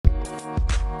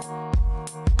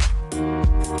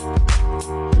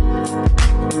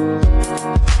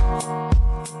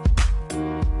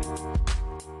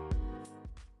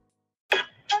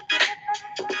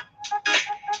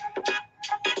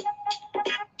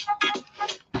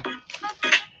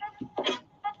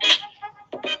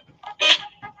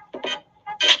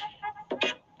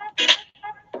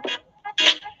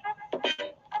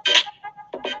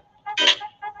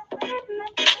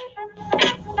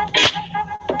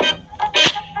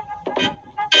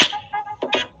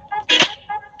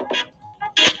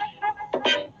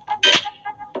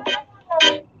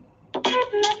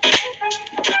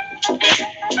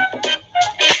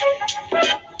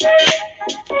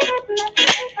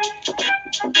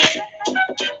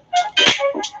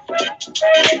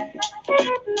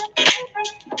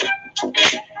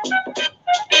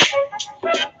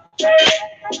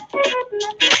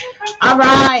All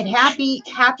right.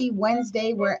 Happy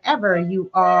Wednesday, wherever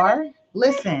you are.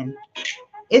 Listen,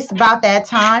 it's about that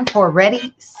time for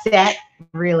Ready, Set,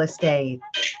 Real Estate.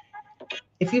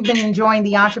 If you've been enjoying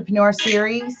the Entrepreneur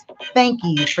Series, thank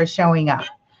you for showing up.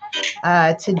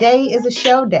 Today is a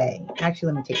show day.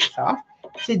 Actually, let me take this off.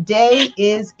 Today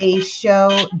is a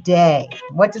show day.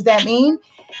 What does that mean?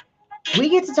 We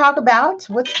get to talk about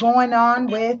what's going on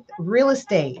with real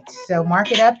estate. So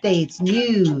market updates,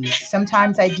 news.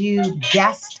 Sometimes I do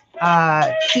guest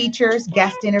features,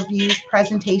 guest interviews,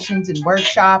 presentations and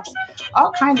workshops,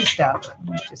 all kinds of stuff. Let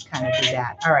me just kind of do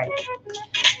that. All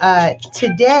right.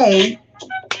 Today,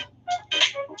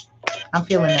 I'm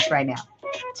feeling this right now.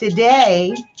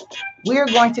 Today, we're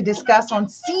going to discuss on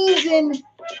season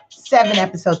 7,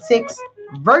 episode 6,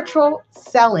 virtual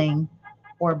selling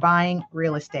or buying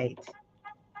real estate.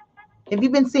 Have you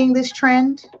been seeing this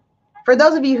trend? For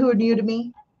those of you who are new to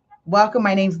me, welcome.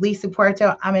 My name is Lisa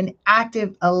Puerto. I'm an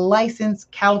active,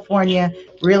 licensed California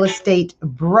real estate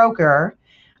broker.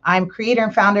 I'm creator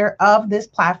and founder of this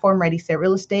platform, Ready, Set,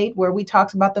 Real Estate, where we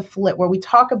talk about the flip,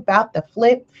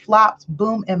 flops,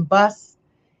 boom, and busts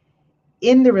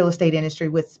in the real estate industry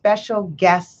with special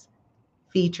guest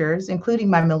features, including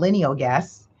my millennial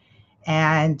guests.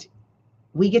 And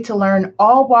we get to learn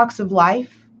all walks of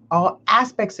life, all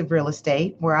aspects of real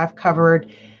estate, where I've covered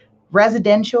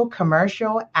residential,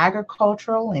 commercial,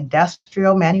 agricultural,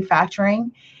 industrial,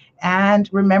 manufacturing. And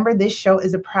remember, this show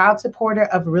is a proud supporter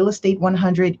of Real Estate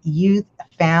 100 Youth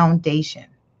Foundation.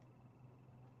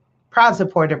 Proud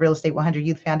supporter of Real Estate 100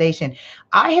 Youth Foundation.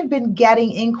 I have been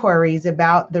getting inquiries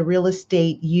about the Real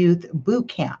Estate Youth Boot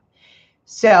Camp.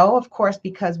 So, of course,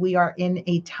 because we are in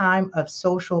a time of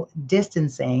social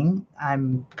distancing,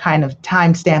 I'm kind of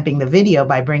time stamping the video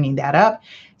by bringing that up.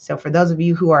 So for those of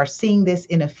you who are seeing this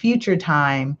in a future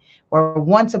time, or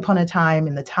once upon a time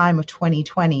in the time of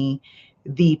 2020,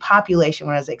 the population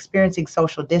was experiencing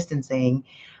social distancing,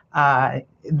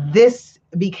 this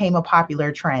became a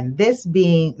popular trend. This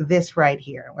being this right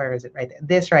here. Where is it right there?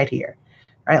 This right here.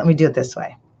 All right, let me do it this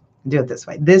way.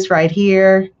 This right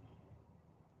here.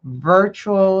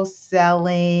 Virtual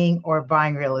selling or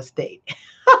buying real estate.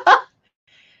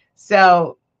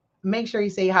 So make sure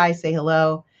you say hi, say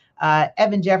hello.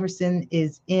 Evan Jefferson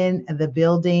is in the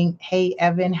building. Hey,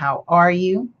 Evan, how are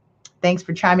you? Thanks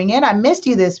for chiming in. I missed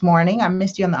you this morning. I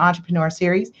missed you on the Entrepreneur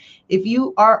Series. If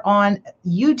you are on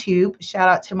YouTube, shout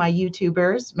out to my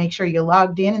YouTubers. Make sure you're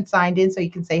logged in and signed in so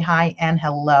you can say hi and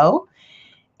hello.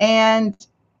 And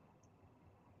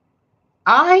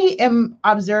I am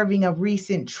observing a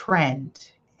recent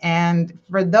trend. And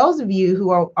for those of you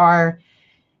who are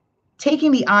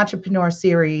taking the Entrepreneur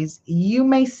Series, you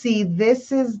may see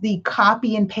this is the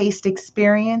copy and paste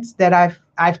experience that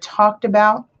I've talked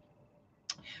about,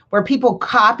 where people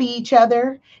copy each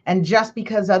other, and just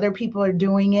because other people are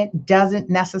doing it doesn't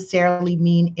necessarily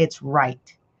mean it's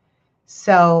right.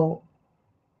 So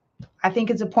I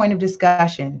think it's a point of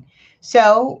discussion.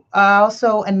 So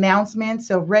also announcements.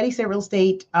 So Ready, Set, Real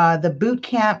Estate, the boot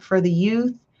camp for the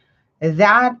youth.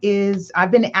 That is, I've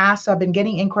been asked, so I've been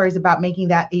getting inquiries about making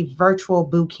that a virtual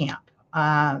boot camp.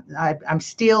 I'm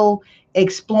still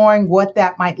exploring what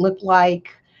that might look like.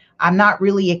 I'm not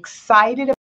really excited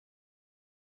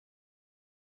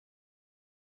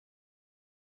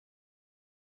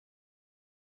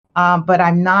but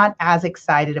I'm not as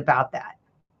excited about that.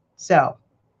 So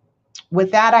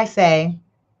with that I say,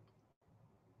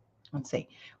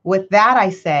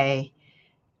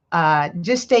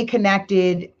 just stay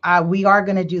connected. We are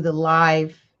going to do the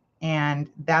live, and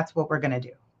that's what we're going to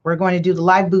do. We're going to do the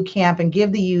live boot camp and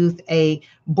give the youth a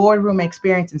boardroom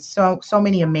experience and so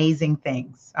many amazing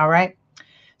things. All right.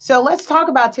 So let's talk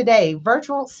about today,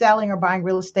 virtual selling or buying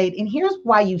real estate. And here's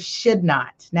why you should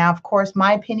not. Now, of course,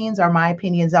 my opinions are my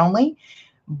opinions only.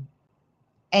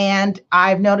 And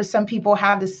I've noticed some people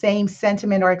have the same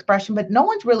sentiment or expression, but no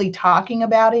one's really talking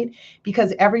about it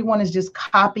because everyone is just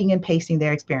copying and pasting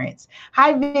their experience.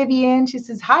 Hi, Vivian. She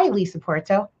says, hi, Lisa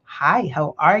Puerto. Hi,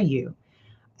 how are you?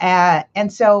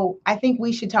 And so I think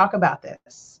we should talk about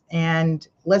this. And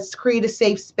let's create a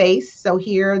safe space. So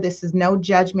here, this is no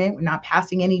judgment. We're not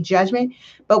passing any judgment,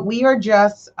 but we are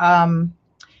just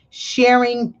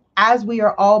sharing as we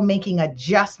are all making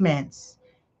adjustments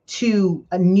to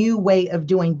a new way of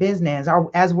doing business, or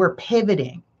as we're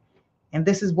pivoting. And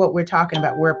this is what we're talking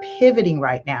about. We're pivoting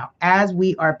right now. As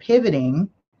we are pivoting,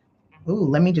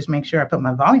 let me just make sure I put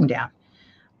my volume down.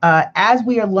 As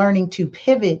we are learning to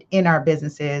pivot in our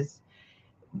businesses,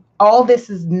 all this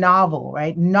is novel,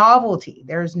 right? Novelty.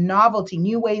 There's novelty,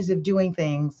 new ways of doing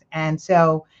things. And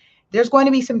so there's going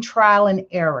to be some trial and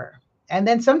error. And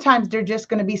then sometimes there's just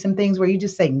going to be some things where you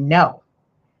just say no.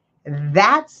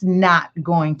 That's not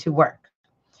going to work.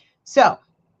 So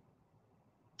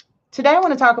today I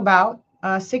want to talk about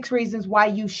 6 reasons why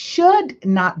you should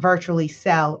not virtually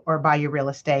sell or buy your real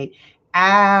estate.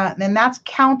 And that's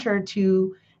counter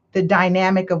to the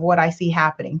dynamic of what I see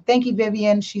happening. Thank you,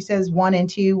 Vivian. She says 1 and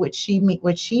 2, which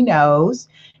she knows.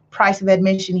 Price of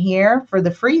admission here for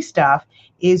the free stuff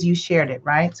is you shared it,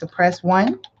 right? So press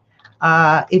 1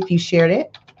 if you shared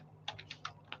it.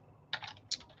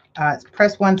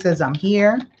 Press 1 says I'm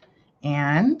here,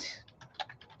 and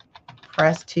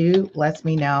press 2 lets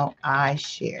me know I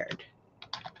shared.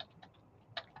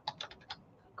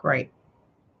 Great.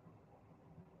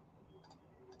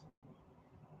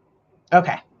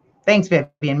 Okay. Thanks,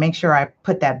 Vivian. Make sure I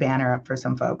put that banner up for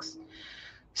some folks.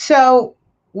 So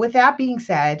with that being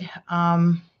said,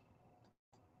 I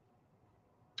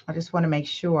just want to make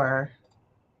sure.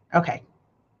 Okay.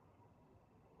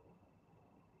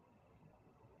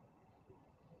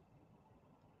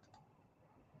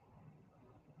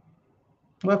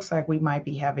 Looks like we might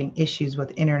be having issues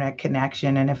with internet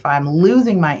connection. And if I'm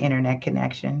losing my internet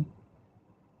connection,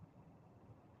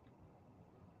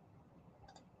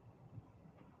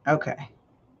 okay.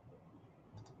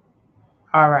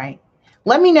 All right.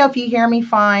 Let me know if you hear me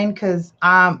fine, because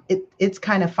it's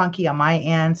kind of funky on my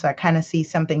end. So I kind of see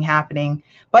something happening.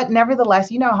 But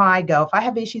nevertheless, you know how I go. If I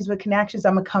have issues with connections,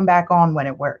 I'm going to come back on when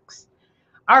it works.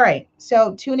 All right.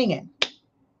 So tuning in.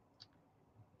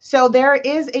 So there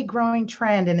is a growing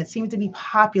trend, and it seems to be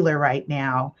popular right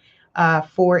now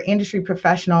for industry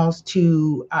professionals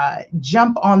to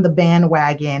jump on the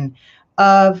bandwagon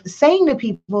of saying to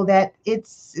people that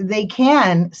they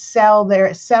can sell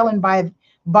and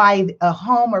buy a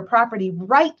home or property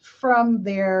right from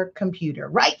their computer,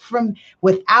 right from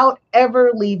without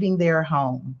ever leaving their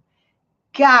home.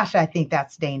 Gosh, I think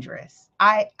that's dangerous.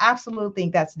 I absolutely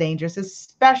think that's dangerous,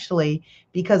 especially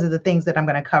because of the things that I'm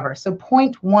going to cover. So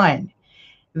point 1,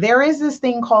 there is this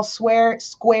thing called square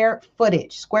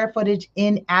footage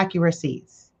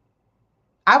inaccuracies.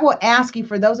 I will ask you,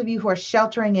 for those of you who are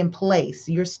sheltering in place,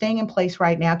 you're staying in place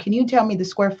right now, can you tell me the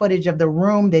square footage of the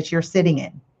room that you're sitting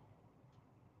in?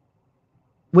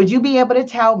 Would you be able to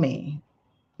tell me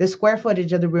the square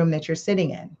footage of the room that you're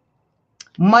sitting in?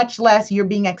 Much less you're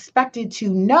being expected to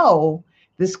know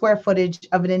the square footage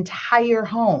of an entire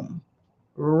home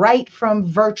right from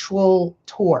virtual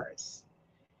tours,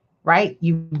 right?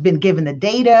 You've been given the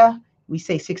data. We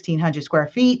say 1,600 square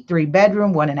feet,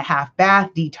 3-bedroom, 1.5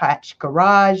 bath, detached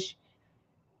garage.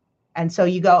 And so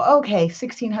you go, okay,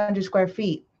 1,600 square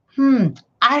feet. I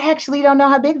actually don't know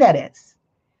how big that is.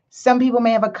 Some people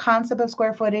may have a concept of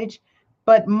square footage,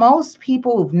 but most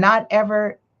people who've not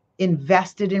ever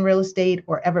invested in real estate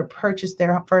or ever purchased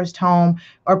their first home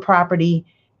or property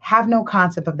have no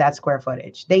concept of that square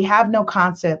footage. They have no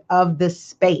concept of the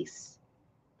space.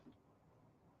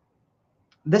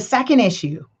 The second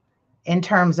issue in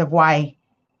terms of why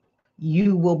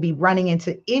you will be running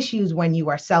into issues when you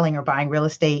are selling or buying real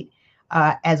estate,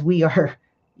 as we are,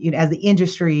 as the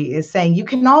industry is saying, you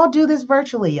can all do this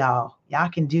virtually, y'all. You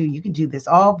can do this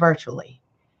all virtually.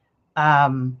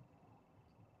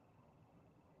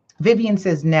 Vivian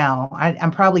says no.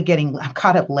 I'm probably I'm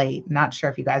caught up late. Not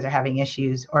sure if you guys are having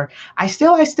issues, or I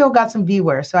still got some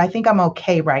viewers, so I think I'm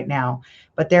okay right now.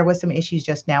 But there was some issues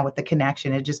just now with the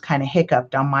connection. It just kind of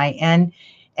hiccuped on my end.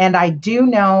 And I do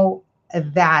know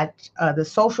that the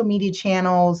social media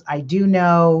channels, I do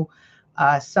know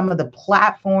some of the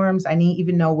platforms. I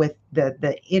even know with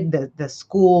the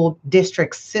school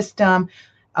district system,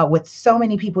 with so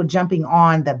many people jumping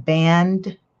on the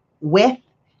bandwidth,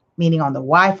 meaning on the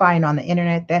Wi-Fi and on the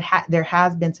internet, that there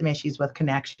has been some issues with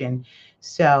connection.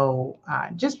 So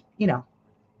just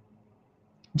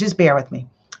bear with me.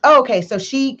 Oh, okay, so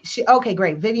she okay,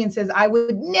 great. Vivian says, I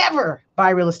would never buy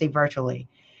real estate virtually.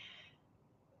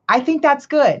 I think that's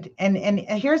good. And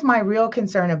here's my real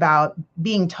concern about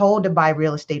being told to buy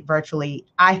real estate virtually.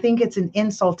 I think it's an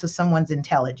insult to someone's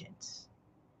intelligence.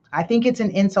 I think it's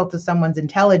an insult to someone's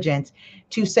intelligence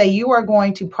to say you are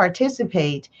going to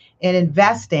participate in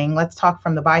investing. Let's talk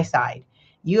from the buy side.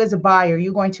 You as a buyer,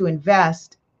 you're going to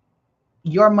invest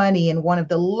your money in one of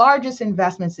the largest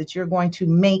investments that you're going to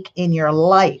make in your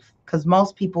life, because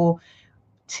most people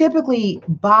typically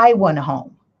buy one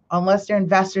home unless they're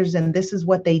investors and this is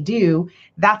what they do.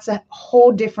 That's a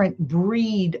whole different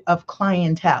breed of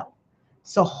clientele.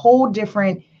 So whole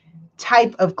different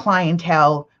type of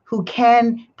clientele who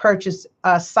can purchase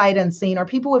a sight unseen, or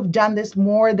people who have done this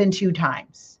more than 2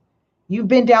 times. You've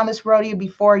been down this rodeo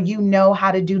before. You know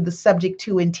how to do the subject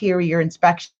to interior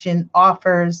inspection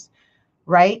offers,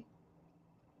 right?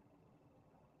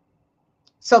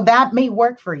 So that may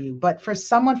work for you, but for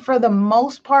someone, for the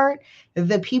most part,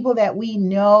 the people that we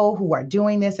know who are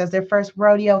doing this as their first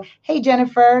rodeo, hey,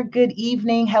 Jennifer, good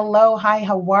evening. Hello. Hi,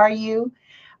 how are you?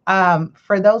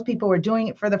 For those people who are doing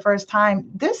it for the first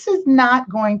time, this is not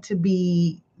going to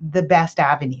be the best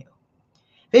avenue.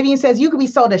 Vivian says you could be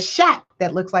sold a shack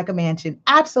that looks like a mansion.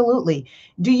 Absolutely.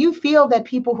 Do you feel that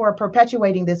people who are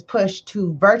perpetuating this push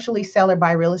to virtually sell or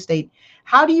buy real estate,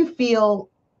 how do you feel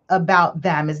about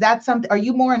them? Is that something, are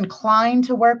you more inclined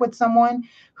to work with someone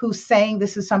who's saying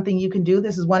this is something you can do?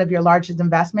 This is one of your largest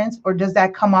investments, or does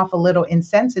that come off a little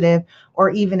insensitive or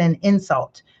even an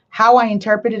insult? How I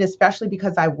interpret it, especially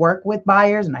because I work with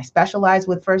buyers and I specialize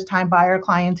with first-time buyer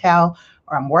clientele,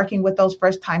 or I'm working with those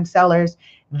first-time sellers,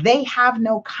 they have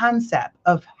no concept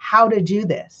of how to do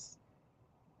this.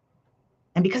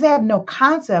 And because they have no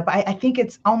concept, I think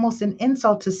it's almost an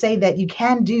insult to say that you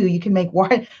can make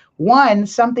one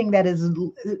something that is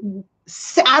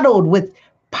saddled with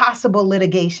possible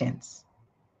litigations.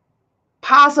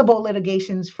 Possible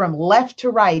litigations from left to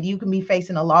right. You can be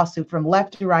facing a lawsuit from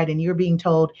left to right, and you're being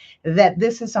told that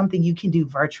this is something you can do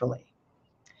virtually.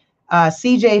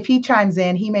 CJ, if he chimes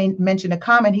in, he may mention a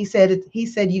comment. He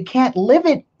said you can't live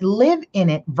in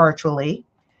it virtually.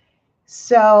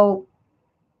 So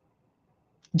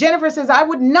Jennifer says, I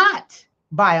would not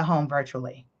buy a home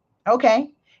virtually.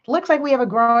 Okay. Looks like we have a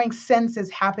growing census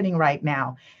happening right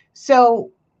now. So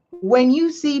when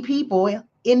you see people,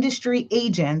 industry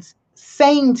agents,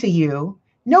 saying to you,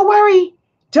 no worry,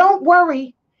 don't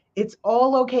worry, it's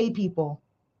all okay, people,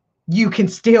 you can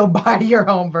still buy your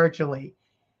home virtually.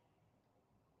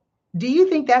 Do you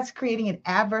think that's creating an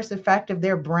adverse effect of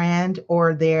their brand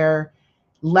or their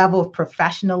level of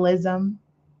professionalism?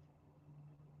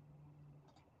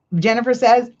 Jennifer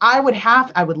says, I would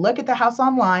look at the house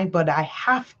online, but I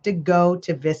have to go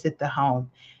to visit the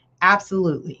home.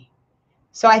 Absolutely.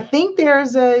 So I think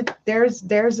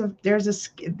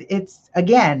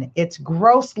it's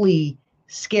grossly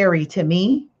scary to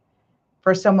me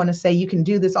for someone to say you can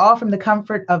do this all from the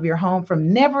comfort of your home,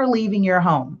 from never leaving your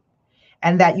home,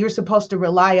 and that you're supposed to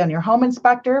rely on your home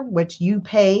inspector, which you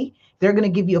pay. They're going to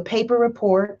give you a paper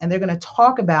report and they're going to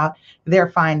talk about their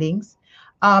findings.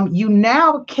 You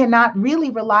now cannot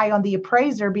really rely on the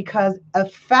appraiser because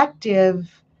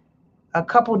effective a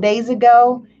couple days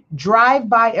ago,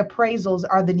 drive-by appraisals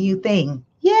are the new thing.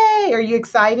 Yay! Are you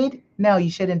excited? No,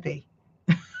 you shouldn't be.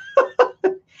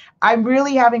 I'm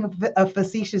really having a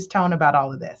facetious tone about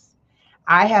all of this.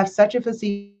 I have such a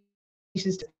facetious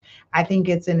tone. I think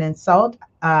it's an insult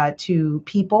to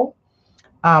people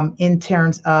in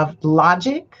terms of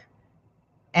logic.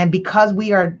 And because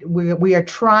we are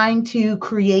trying to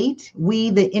create,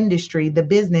 the industry, the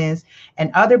business, and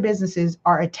other businesses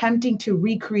are attempting to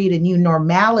recreate a new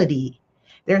normality.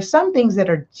 There are some things that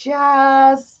are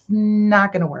just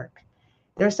not going to work.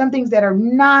 There are some things that are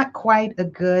not quite a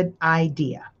good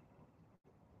idea.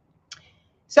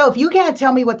 So if you can't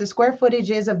tell me what the square footage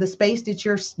is of the space that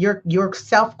you're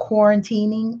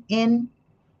self-quarantining in,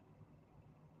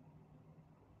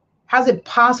 how's it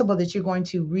possible that you're going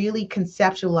to really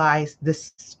conceptualize the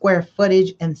square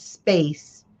footage and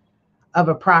space of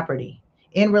a property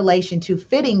in relation to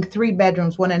fitting 3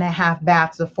 bedrooms, 1.5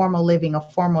 baths, a formal living, a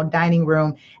formal dining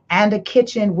room, and a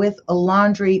kitchen with a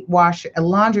laundry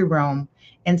room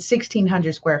and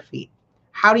 1,600 square feet?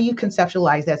 How do you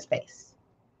conceptualize that space?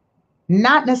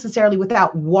 Not necessarily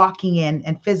without walking in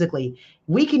and physically.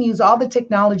 We can use all the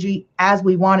technology as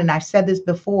we want, and I've said this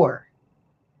before.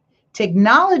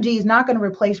 Technology is not going to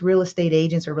replace real estate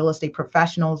agents or real estate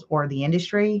professionals or the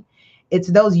industry. It's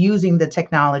those using the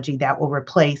technology that will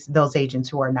replace those agents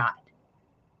who are not.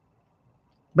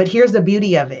 But here's the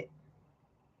beauty of it.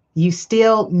 You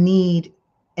still need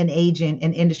an agent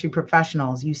and industry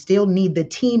professionals. You still need the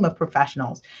team of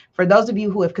professionals. For those of you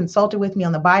who have consulted with me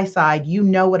on the buy side, you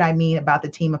know what I mean about the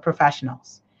team of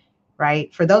professionals,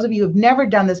 right? For those of you who have never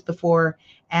done this before,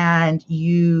 and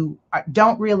you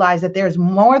don't realize that there's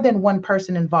more than one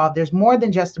person involved. There's more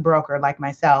than just a broker like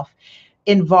myself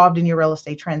involved in your real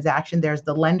estate transaction. There's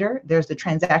the lender, there's the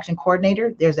transaction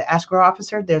coordinator, there's the escrow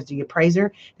officer, there's the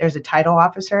appraiser, there's the title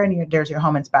officer, and there's your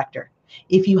home inspector.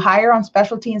 If you hire on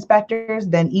specialty inspectors,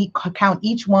 then count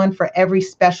each one for every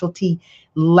specialty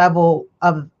level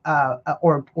of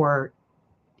or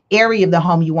area of the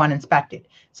home you want inspected.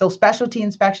 So specialty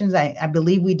inspections, I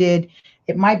believe we did.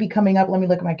 It might be coming up. Let me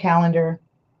look at my calendar.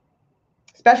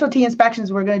 Specialty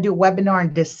inspections, we're going to do a webinar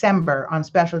in December on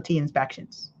specialty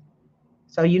inspections.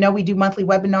 So we do monthly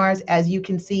webinars, as you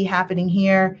can see happening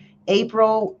here. Our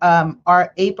April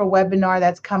webinar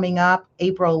that's coming up,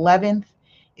 April 11th,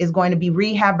 is going to be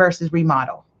rehab versus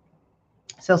remodel.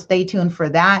 So stay tuned for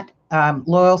that.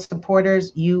 Loyal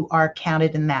supporters, you are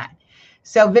counted in that.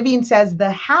 So Vivian says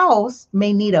the house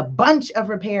may need a bunch of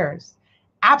repairs.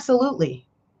 Absolutely.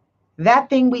 That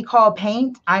thing we call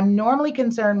paint, I'm normally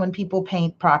concerned when people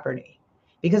paint property,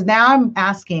 because now I'm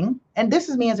asking, and this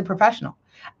is me as a professional,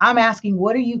 I'm asking,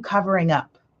 what are you covering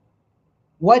up?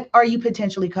 What are you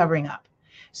potentially covering up?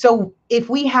 So if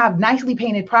we have nicely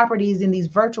painted properties in these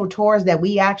virtual tours that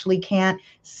we actually can't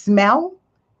smell,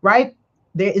 right?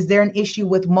 Is there an issue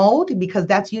with mold? Because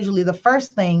that's usually the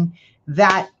first thing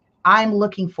that I'm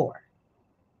looking for.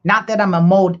 Not that I'm a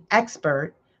mold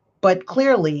expert, but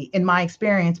clearly in my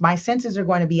experience, my senses are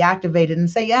going to be activated and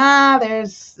say,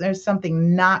 there's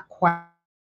something not quite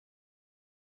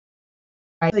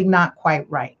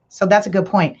right. So that's a good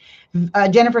point.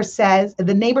 Jennifer says,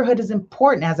 the neighborhood is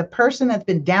important. As a person that's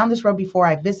been down this road before,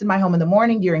 I visit my home in the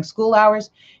morning, during school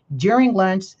hours, during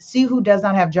lunch, see who does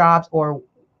not have jobs or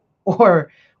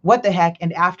what the heck,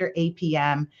 and after 8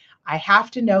 p.m. I have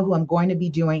to know who I'm going to be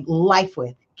doing life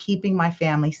with, keeping my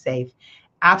family safe.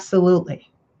 Absolutely.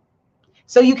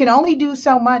 So you can only do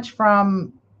so much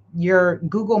from your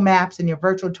Google Maps and your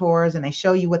virtual tours, and they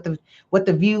show you what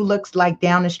the view looks like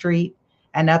down the street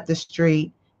and up the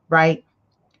street, right?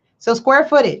 So square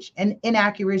footage and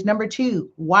inaccuracies. Number 2,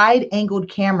 wide angled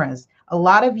cameras. A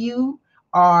lot of you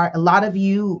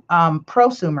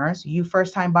prosumers, you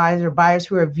first time buyers or buyers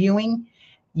who are viewing,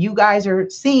 you guys are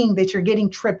seeing that you're getting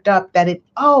tripped up that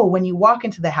when you walk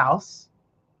into the house,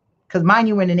 because mind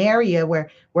you, we're in an area where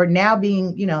we're now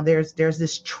being, there's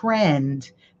this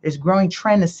trend, there's growing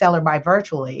trend to sell or buy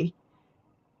virtually.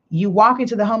 You walk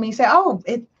into the home and you say,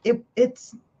 it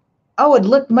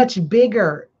looked much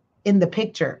bigger in the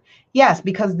picture. Yes,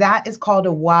 because that is called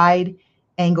a wide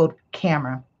angled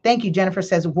camera. Thank you. Jennifer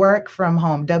says work from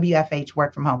home, WFH,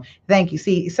 work from home. Thank you.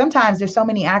 See, sometimes there's so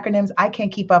many acronyms, I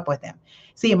can't keep up with them.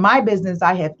 See, in my business,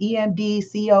 I have EMD,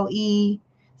 COE,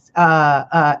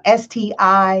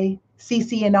 STI,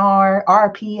 CCNR,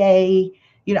 RPA.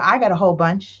 I got a whole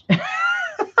bunch.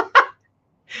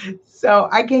 So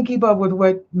I can't keep up with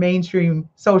what mainstream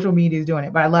social media is doing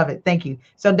it, but I love it. Thank you.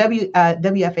 So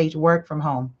WFH, work from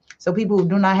home. So people who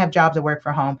do not have jobs that work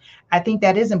from home, I think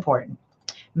that is important.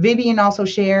 Vivian also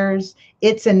shares,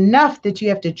 it's enough that you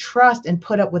have to trust and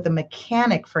put up with a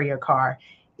mechanic for your car.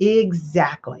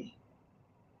 Exactly.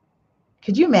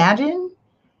 Could you imagine?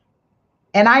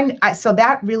 And so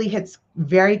that really hits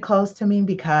very close to me,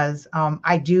 because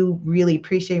I do really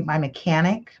appreciate my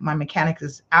mechanic. My mechanic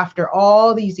is, after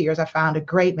all these years, I found a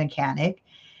great mechanic.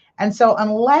 And so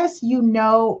unless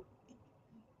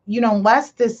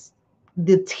unless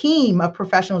the team of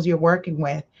professionals you're working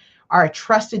with are a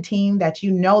trusted team that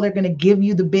they're going to give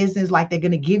you the business like they're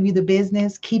going to give you the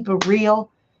business, keep it real,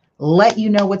 let you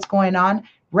know what's going on,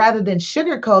 rather than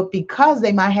sugarcoat, because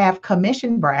they might have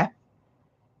commission breath,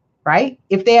 right?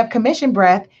 If they have commission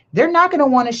breath, they're not going to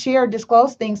want to share or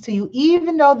disclose things to you,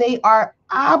 even though they are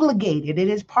obligated. It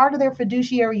is part of their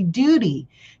fiduciary duty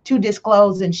to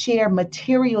disclose and share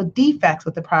material defects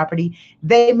with the property.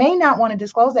 They may not want to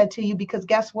disclose that to you, because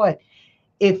guess what?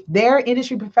 If they're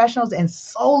industry professionals and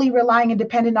solely relying and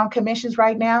dependent on commissions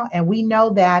right now, and we know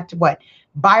that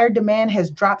buyer demand has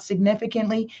dropped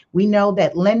significantly. We know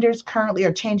that lenders currently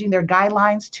are changing their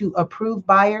guidelines to approve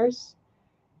buyers.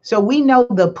 So we know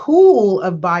the pool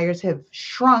of buyers have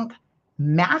shrunk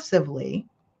massively.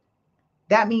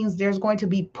 That means there's going to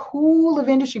be a pool of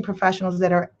industry professionals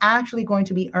that are actually going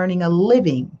to be earning a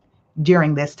living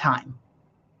during this time.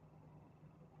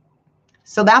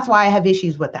 So that's why I have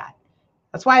issues with that.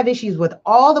 That's why I have issues with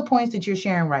all the points that you're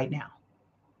sharing right now.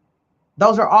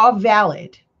 Those are all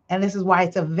valid. And this is why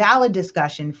it's a valid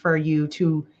discussion for you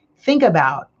to think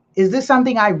about. Is this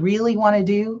something I really want to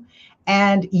do?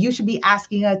 And you should be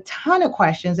asking a ton of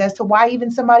questions as to why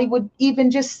even somebody would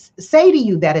even just say to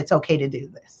you that it's okay to do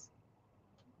this.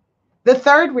 The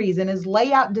third reason is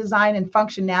layout, design, and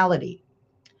functionality.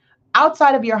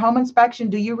 Outside of your home inspection,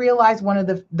 do you realize one of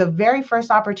the very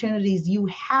first opportunities you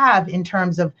have in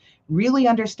terms of really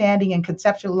understanding and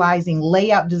conceptualizing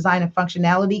layout, design, and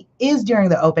functionality is during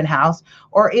the open house,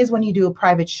 or is when you do a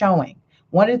private showing?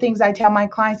 One of the things I tell my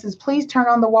clients is, please turn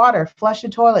on the water, flush the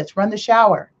toilets, run the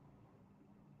shower.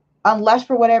 Unless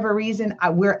for whatever reason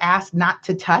we're asked not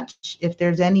to touch, if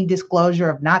there's any disclosure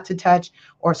of not to touch,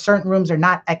 or certain rooms are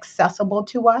not accessible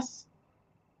to us,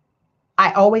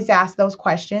 I always ask those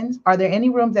questions. Are there any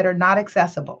rooms that are not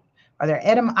accessible? Are there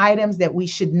items that we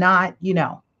should not,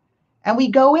 and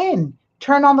we go in,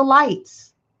 turn on the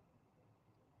lights.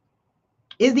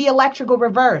 Is the electrical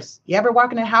reverse? You ever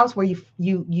walk in a house where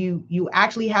you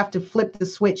actually have to flip the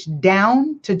switch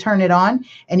down to turn it on,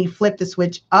 and you flip the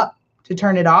switch up to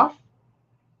turn it off.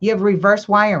 You have reverse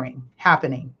wiring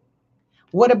happening.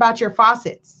 What about your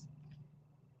faucets?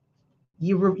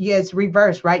 It's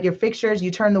reversed, right? Your fixtures, you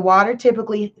turn the water,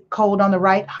 typically cold on the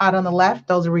right, hot on the left.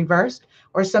 Those are reversed.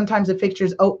 Or sometimes the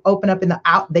fixtures open up in the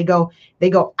out. They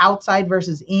go outside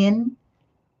versus in.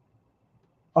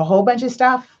 A whole bunch of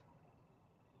stuff.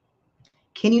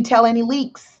 Can you tell any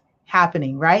leaks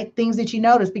happening, right? Things that you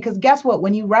notice, because guess what?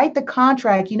 When you write the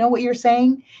contract, you know what you're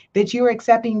saying? That you're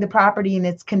accepting the property in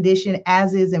its condition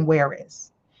as is and where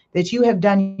is. That you have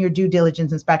done your due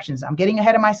diligence inspections. I'm getting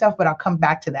ahead of myself, but I'll come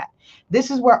back to that. This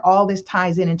is where all this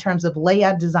ties in terms of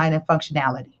layout, design, and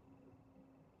functionality.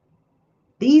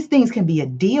 These things can be a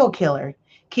deal killer.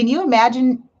 Can you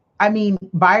imagine? I mean,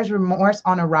 buyer's remorse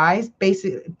on a rise,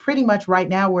 basically, pretty much right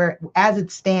now, where as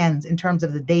it stands in terms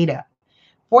of the data,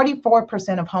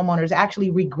 44% of homeowners actually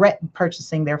regret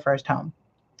purchasing their first home.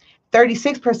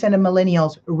 36% of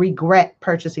millennials regret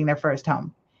purchasing their first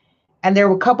home. And there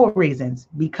were a couple of reasons.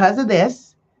 Because of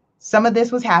this, some of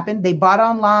this was happened. They bought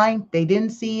online, they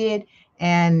didn't see it.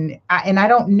 And I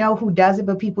don't know who does it,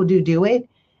 but people do it.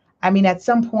 I mean, at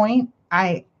some point,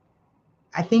 I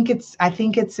think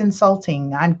it's insulting.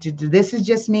 This is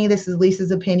just me. This is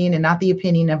Lisa's opinion and not the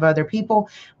opinion of other people.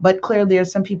 But clearly,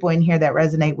 there's some people in here that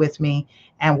resonate with me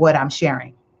and what I'm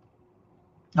sharing.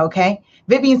 Okay.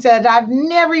 Vivian said, I've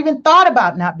never even thought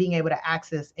about not being able to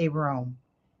access a room.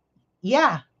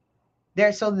 Yeah.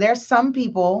 There's some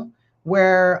people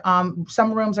where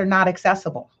some rooms are not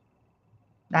accessible.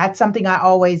 That's something I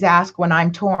always ask when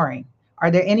I'm touring. Are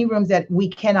there any rooms that we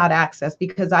cannot access?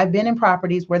 Because I've been in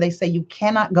properties where they say you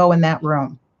cannot go in that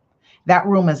room. That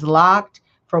room is locked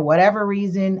for whatever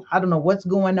reason. I don't know what's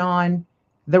going on.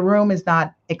 The room is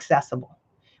not accessible,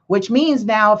 which means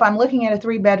now if I'm looking at a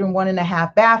 3-bedroom,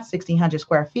 1.5 bath, 1,600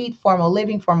 square feet, formal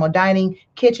living, formal dining,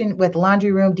 kitchen with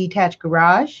laundry room, detached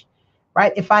garage,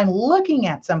 right? If I'm looking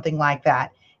at something like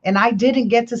that and I didn't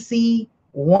get to see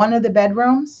one of the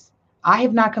bedrooms, I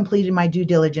have not completed my due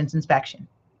diligence inspection.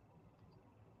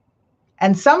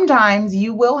 And sometimes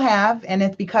you will have, and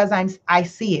it's because I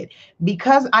see it,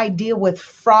 because I deal with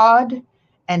fraud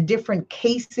and different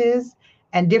cases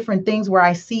and different things where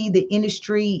I see the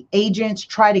industry agents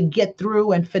try to get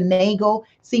through and finagle.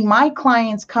 See, my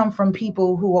clients come from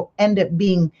people who will end up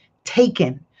being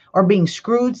taken or being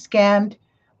screwed, scammed,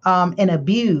 and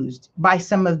abused by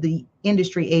some of the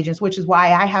industry agents, which is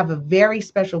why I have a very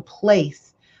special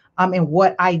place in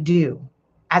what I do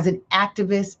as an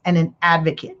activist and an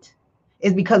advocate,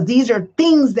 is because these are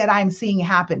things that I'm seeing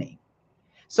happening.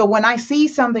 So when I see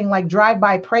something like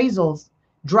drive-by appraisals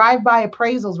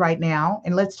right now,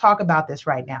 and let's talk about this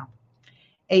right now.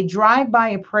 A drive-by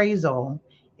appraisal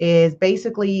is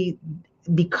basically,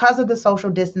 because of the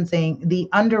social distancing, the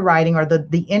underwriting or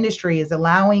the industry is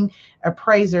allowing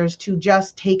appraisers to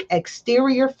just take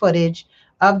exterior footage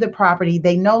of the property.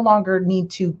 They no longer need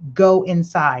to go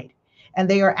inside. And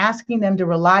they are asking them to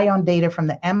rely on data from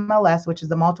the MLS, which is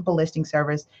the multiple listing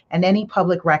service, and any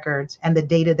public records and the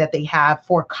data that they have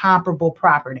for comparable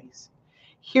properties.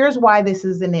 Here's why this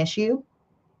is an issue,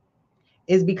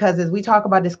 is because as we talk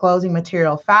about disclosing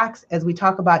material facts, as we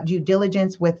talk about due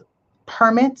diligence with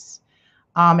permits,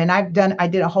 and I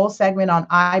did a whole segment on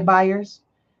iBuyers.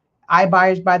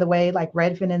 iBuyers, by the way, like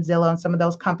Redfin and Zillow and some of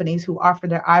those companies who offer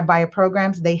their iBuyer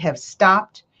programs, they have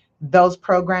stopped those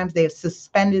programs. They have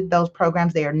suspended those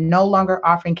programs. They are no longer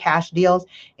offering cash deals.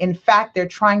 In fact, they're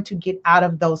trying to get out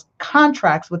of those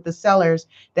contracts with the sellers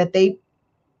that they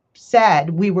said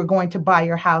we were going to buy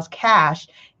your house cash.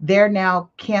 They're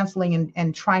now canceling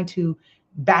and trying to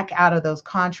back out of those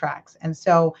contracts. And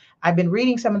so I've been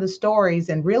reading some of the stories,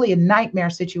 and really a nightmare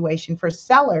situation for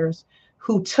sellers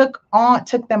who took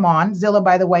them on. Zillow,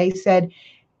 by the way, said,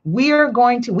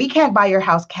 we can't buy your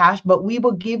house cash, but we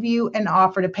will give you an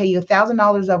offer to pay you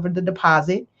 $1,000 over the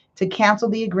deposit to cancel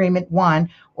the agreement, 1,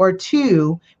 or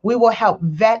 2, we will help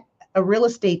vet a real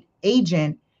estate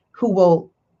agent who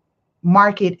will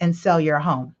market and sell your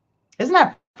home. Isn't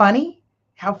that funny?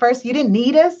 How first you didn't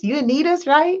need us,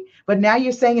 right? But now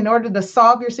you're saying in order to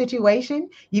solve your situation,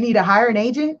 you need to hire an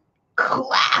agent?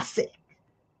 Classic.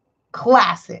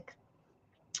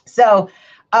 So,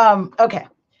 okay.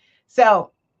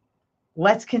 So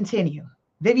let's continue.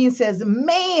 Vivian says,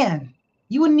 man,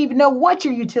 you wouldn't even know what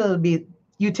your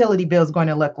utility bill is going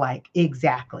to look like.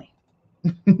 Exactly.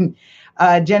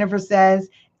 Jennifer says,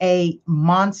 a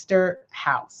monster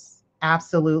house.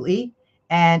 Absolutely.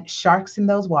 And sharks in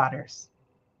those waters.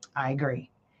 I agree.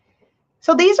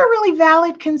 So these are really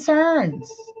valid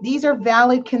concerns. These are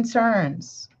valid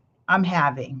concerns I'm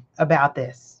having about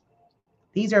this.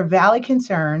 These are valid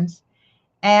concerns.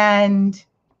 And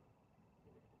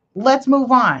Let's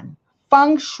move on.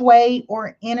 Feng shui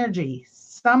or energy.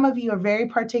 Some of you are very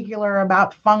particular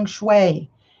about feng shui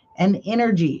and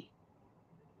energy.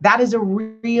 That is a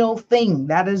real thing.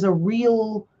 That is a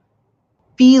real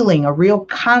feeling, a real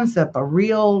concept, a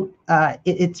real,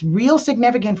 it's real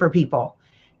significant for people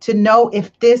to know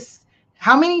if this,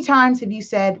 how many times have you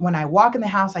said, when I walk in the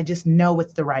house, I just know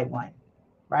it's the right one,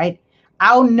 right?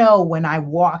 I'll know when I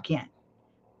walk in.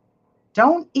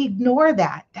 Don't ignore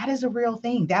that. That is a real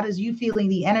thing. That is you feeling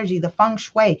the energy, the feng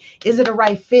shui. Is it a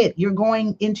right fit? You're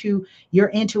going into your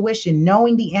intuition,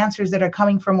 knowing the answers that are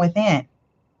coming from within.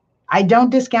 I don't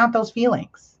discount those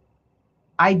feelings.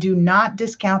 I do not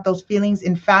discount those feelings.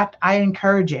 In fact, I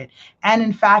encourage it. And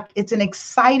in fact, it's an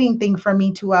exciting thing for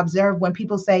me to observe when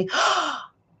people say, oh,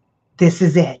 this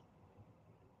is it.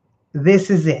 This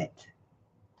is it.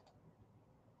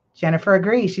 Jennifer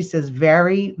agrees. She says,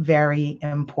 very, very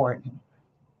important.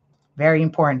 Very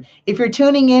important. If you're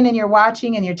tuning in and you're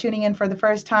watching and you're tuning in for the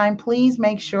first time, please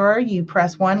make sure you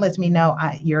press 1, lets me know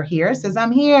you're here, says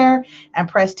I'm here, and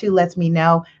press 2 lets me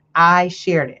know I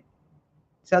shared it.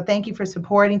 So thank you for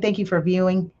supporting. Thank you for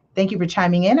viewing. Thank you for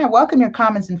chiming in. I welcome your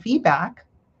comments and feedback.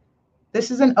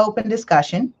 This is an open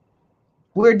discussion.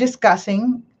 We're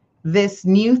discussing this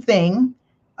new thing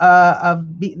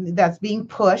that's being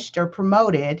pushed or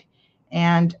promoted.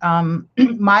 And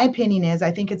my opinion is,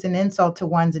 I think it's an insult to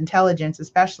one's intelligence,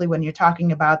 especially when you're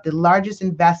talking about the largest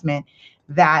investment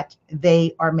that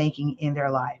they are making in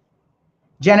their life.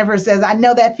 Jennifer says, I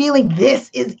know that feeling. This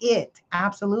is it.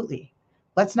 Absolutely.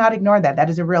 Let's not ignore that. That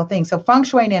is a real thing. So feng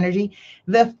shui and energy.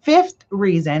 The fifth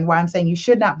reason why I'm saying you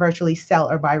should not virtually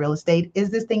sell or buy real estate is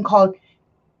this thing called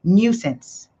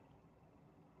nuisance.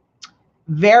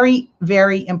 Very,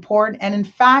 very important. And in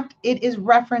fact, it is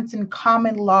referenced in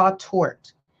common law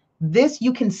tort. This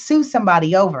you can sue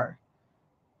somebody over.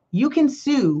 You can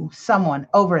sue someone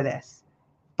over this.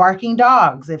 Barking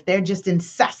dogs, if they're just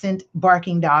incessant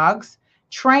barking dogs.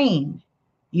 Train.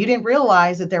 You didn't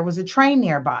realize that there was a train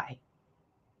nearby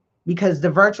because the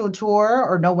virtual tour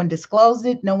or no one disclosed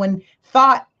it. No one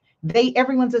thought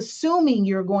everyone's assuming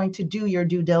you're going to do your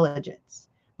due diligence.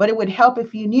 But it would help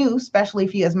if you knew, especially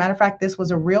if you, as a matter of fact, this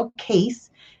was a real case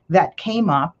that came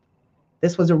up.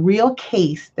 This was a real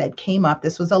case that came up.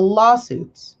 This was a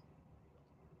lawsuit.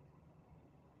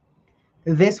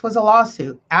 This was a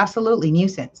lawsuit. Absolutely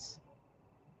nuisance.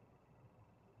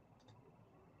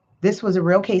 This was a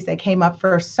real case that came up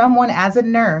for someone as a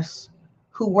nurse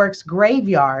who works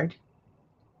graveyard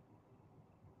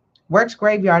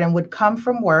and would come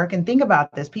from work. And think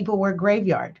about this. People work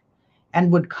graveyard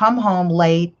and would come home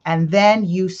late, and then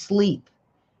you sleep.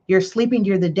 You're sleeping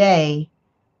during the day,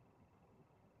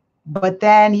 but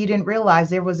then you didn't realize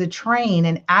there was a train,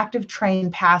 an active train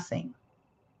passing.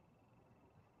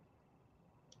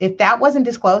 If that wasn't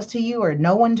disclosed to you or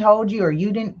no one told you or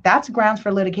you didn't, that's grounds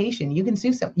for litigation. You can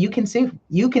sue. You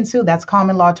can sue. That's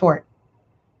common law tort.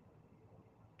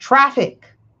 Traffic.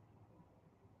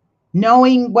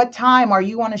 Knowing what time are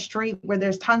you on a street where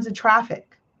there's tons of traffic.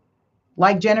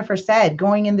 Like Jennifer said,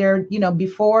 going in there,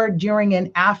 before, during,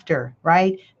 and after,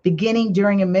 right? Beginning,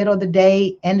 during, and middle of the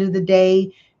day, end of the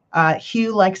day.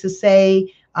 Hugh likes to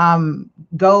say,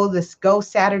 go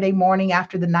Saturday morning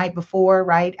after the night before,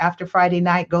 right? After Friday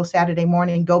night, go Saturday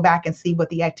morning, go back and see what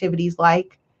the activity's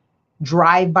like.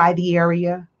 Drive by the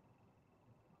area.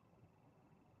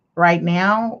 Right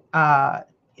now,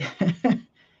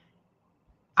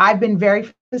 I've been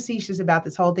very facetious about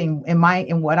this whole thing.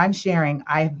 In what I'm sharing,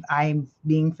 I'm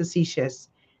being facetious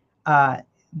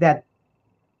that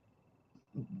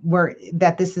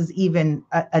this is even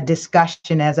a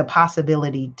discussion as a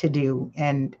possibility to do.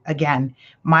 And again,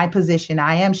 my position,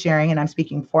 I am sharing, and I'm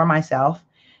speaking for myself,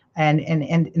 and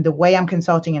the way I'm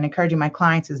consulting and encouraging my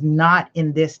clients is not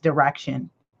in this direction.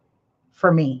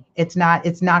 For me, it's not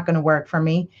going to work for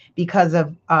me because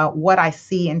of what I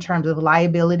see in terms of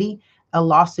liability. A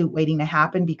lawsuit waiting to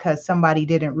happen because somebody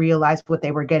didn't realize what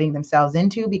they were getting themselves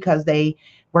into because they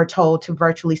were told to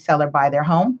virtually sell or buy their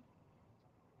home.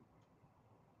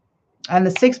 And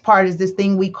the sixth part is this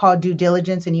thing we call due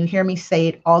diligence, and you hear me say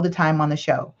it all the time on the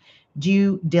show.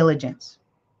 Due diligence.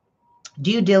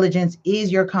 Due diligence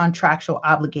is your contractual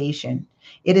obligation.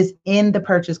 It is in the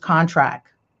purchase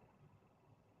contract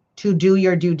to do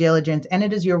your due diligence, and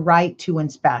it is your right to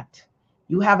inspect.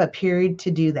 You have a period to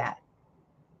do that.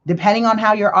 Depending on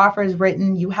how your offer is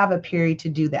written, you have a period to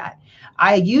do that.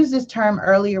 I used this term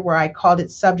earlier where I called it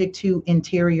subject to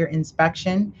interior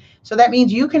inspection. So that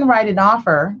means you can write an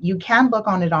offer. You can look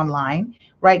on it online.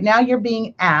 Right now you're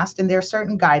being asked, and there are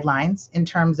certain guidelines in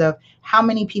terms of how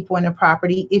many people in a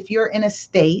property. If you're in a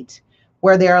state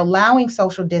where they're allowing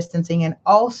social distancing and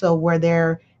also where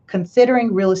they're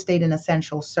considering real estate an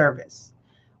essential service.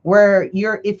 Where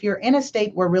if you're in a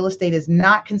state where real estate is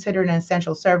not considered an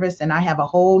essential service, and I have a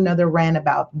whole nother rant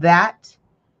about that,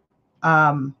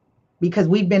 because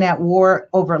we've been at war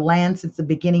over land since the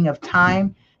beginning of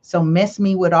time. So miss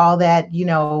me with all that,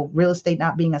 real estate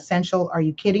not being essential. Are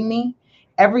you kidding me?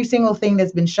 Every single thing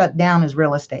that's been shut down is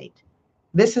real estate.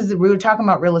 We're talking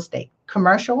about real estate,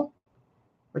 commercial.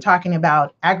 We're talking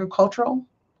about agricultural,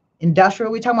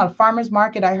 industrial. We're talking about farmers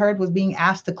market. I heard was being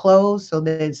asked to close. So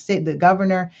the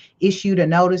governor issued a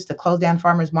notice to close down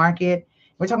farmers market.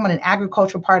 We're talking about an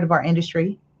agricultural part of our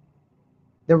industry,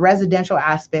 the residential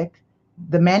aspect,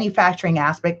 the manufacturing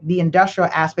aspect, the industrial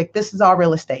aspect. This is all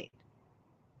real estate.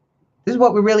 This is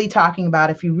what we're really talking about.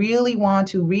 If you really want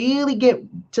to really get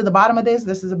to the bottom of this,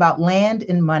 this is about land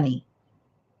and money.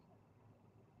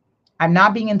 I'm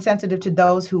not being insensitive to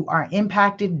those who are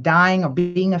impacted, dying, or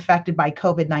being affected by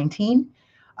COVID-19.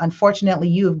 Unfortunately,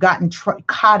 you have gotten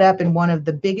caught up in one of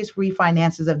the biggest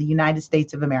refinances of the United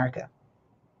States of America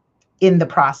in the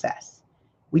process.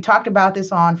 We talked about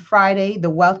this on Friday, the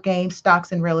wealth game,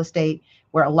 stocks and real estate,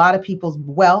 where a lot of people's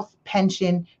wealth,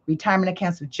 pension, retirement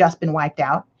accounts have just been wiped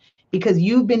out because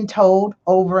you've been told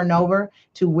over and over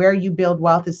to where you build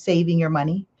wealth is saving your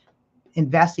money,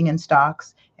 investing in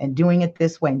stocks, and doing it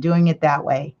this way and doing it that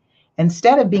way,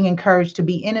 instead of being encouraged to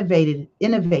be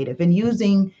innovative and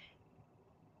using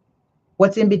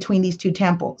what's in between these two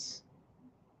temples.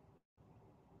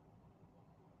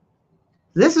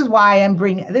 This is why I'm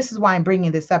bringing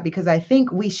this up, because I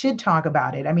think we should talk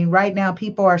about it. I mean, right now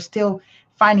people are still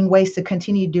finding ways to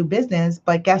continue to do business,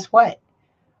 but guess what?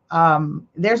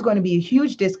 There's going to be a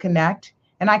huge disconnect,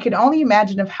 and I can only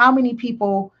imagine of how many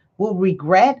people will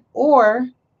regret, or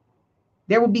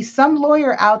there will be some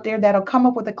lawyer out there that'll come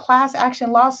up with a class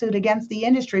action lawsuit against the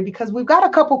industry, because we've got a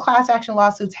couple class action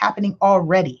lawsuits happening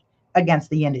already against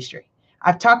the industry.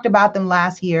 I've talked about them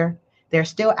last year. They're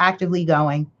still actively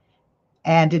going.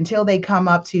 And until they come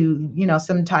up to,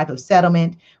 some type of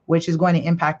settlement, which is going to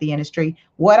impact the industry,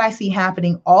 what I see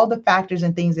happening, all the factors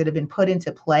and things that have been put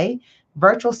into play,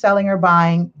 virtual selling or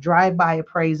buying, drive-by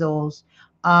appraisals,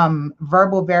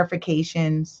 verbal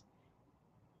verifications.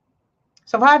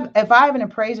 So if I have an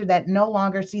appraiser that no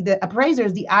longer the appraiser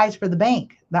is the eyes for the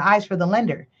bank, the eyes for the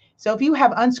lender. So if you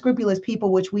have unscrupulous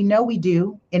people, which we know we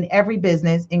do in every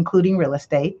business, including real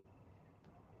estate,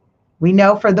 we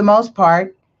know for the most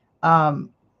part,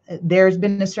 there's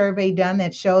been a survey done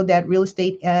that showed that real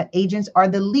estate agents are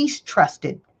the least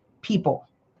trusted people.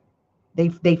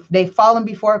 They've fallen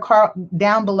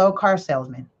down below car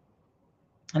salesmen.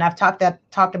 And I've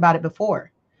talked about it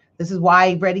before. This is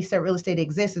why Ready Set Real Estate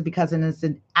exists, is because it's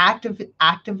an active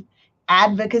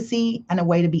advocacy and a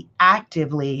way to be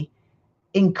actively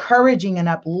encouraging and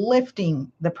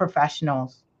uplifting the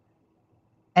professionals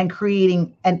and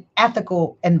creating an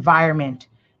ethical environment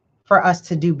for us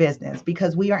to do business,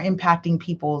 because we are impacting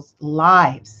people's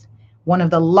lives, one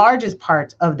of the largest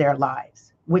parts of their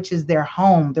lives, which is their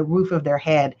home, the roof of their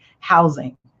head,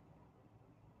 housing.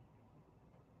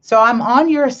 So I'm on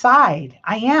your side.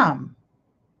 I am,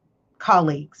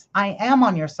 colleagues. I am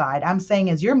on your side. I'm saying,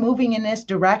 as you're moving in this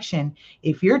direction,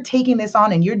 if you're taking this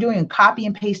on and you're doing a copy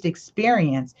and paste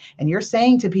experience, and you're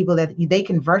saying to people that they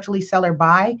can virtually sell or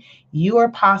buy, you are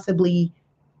possibly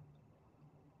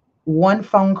one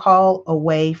phone call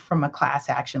away from a class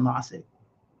action lawsuit.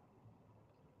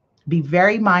 Be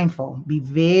very mindful, be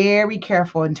very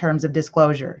careful in terms of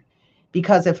disclosure,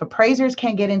 because if appraisers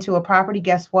can't get into a property,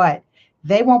 guess what?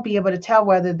 They won't be able to tell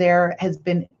whether there has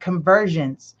been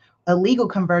conversions, illegal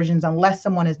conversions, unless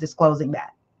someone is disclosing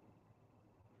that.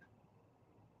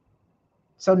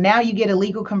 So now you get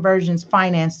illegal conversions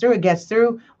financed through, it gets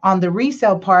through. On the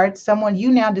resale part, you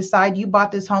now decide you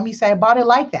bought this home, you say, I bought it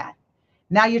like that.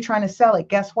 Now you're trying to sell it.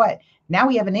 Guess what? Now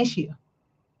we have an issue,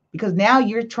 because now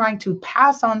you're trying to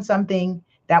pass on something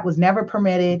that was never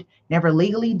permitted, never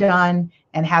legally done,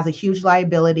 and has a huge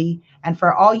liability. And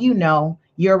for all you know,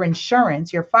 your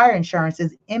insurance, your fire insurance,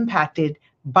 is impacted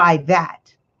by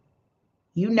that.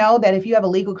 You know that if you have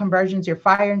illegal conversions, your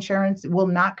fire insurance will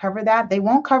not cover that. They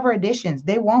won't cover additions.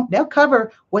 They'll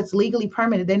cover what's legally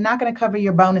permitted. They're not going to cover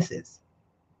your bonuses.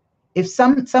 If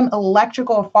some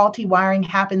electrical or faulty wiring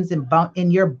happens in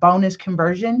your bonus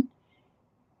conversion,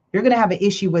 you're going to have an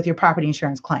issue with your property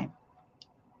insurance claim.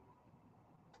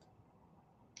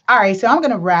 All right, so I'm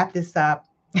going to wrap this up.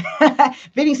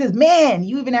 Vinny says, man,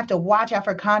 you even have to watch out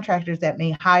for contractors that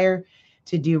may hire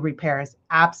to do repairs.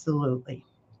 Absolutely.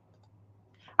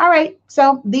 All right,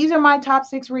 so these are my top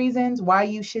 6 reasons why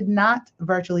you should not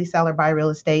virtually sell or buy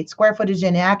real estate. Square footage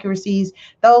inaccuracies,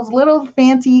 those little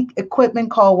fancy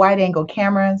equipment called wide angle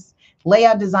cameras,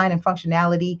 layout design and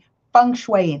functionality, feng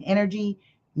shui and energy,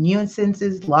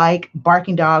 nuisances like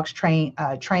barking dogs, train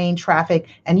traffic,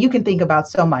 and you can think about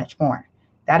so much more.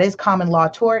 That is common law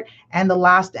tort. And the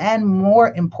last and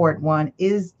more important one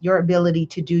is your ability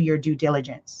to do your due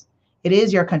diligence. It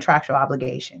is your contractual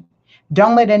obligation.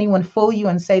 Don't let anyone fool you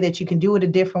and say that you can do it a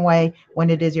different way when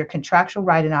it is your contractual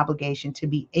right and obligation to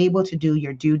be able to do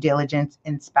your due diligence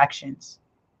inspections.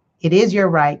 It is your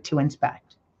right to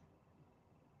inspect.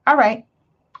 All right.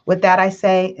 With that, I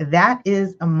say that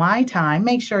is my time.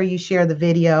 Make sure you share the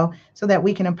video so that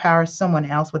we can empower someone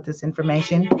else with this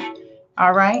information.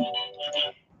 All right.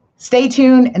 Stay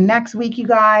tuned next week, you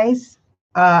guys.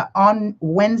 On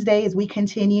Wednesday, as we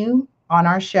continue on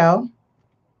our show,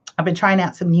 I've been trying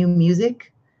out some new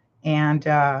music, and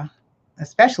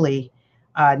especially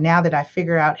now that I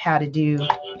figure out how to do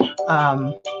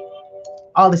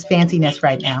all this fanciness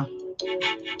right now.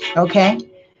 Okay.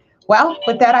 Well,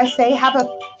 with that, I say have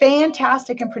a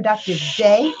fantastic and productive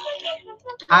day.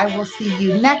 I will see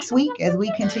you next week as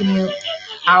we continue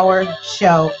our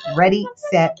show, Ready,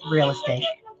 Set, Real Estate.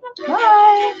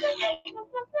 Bye.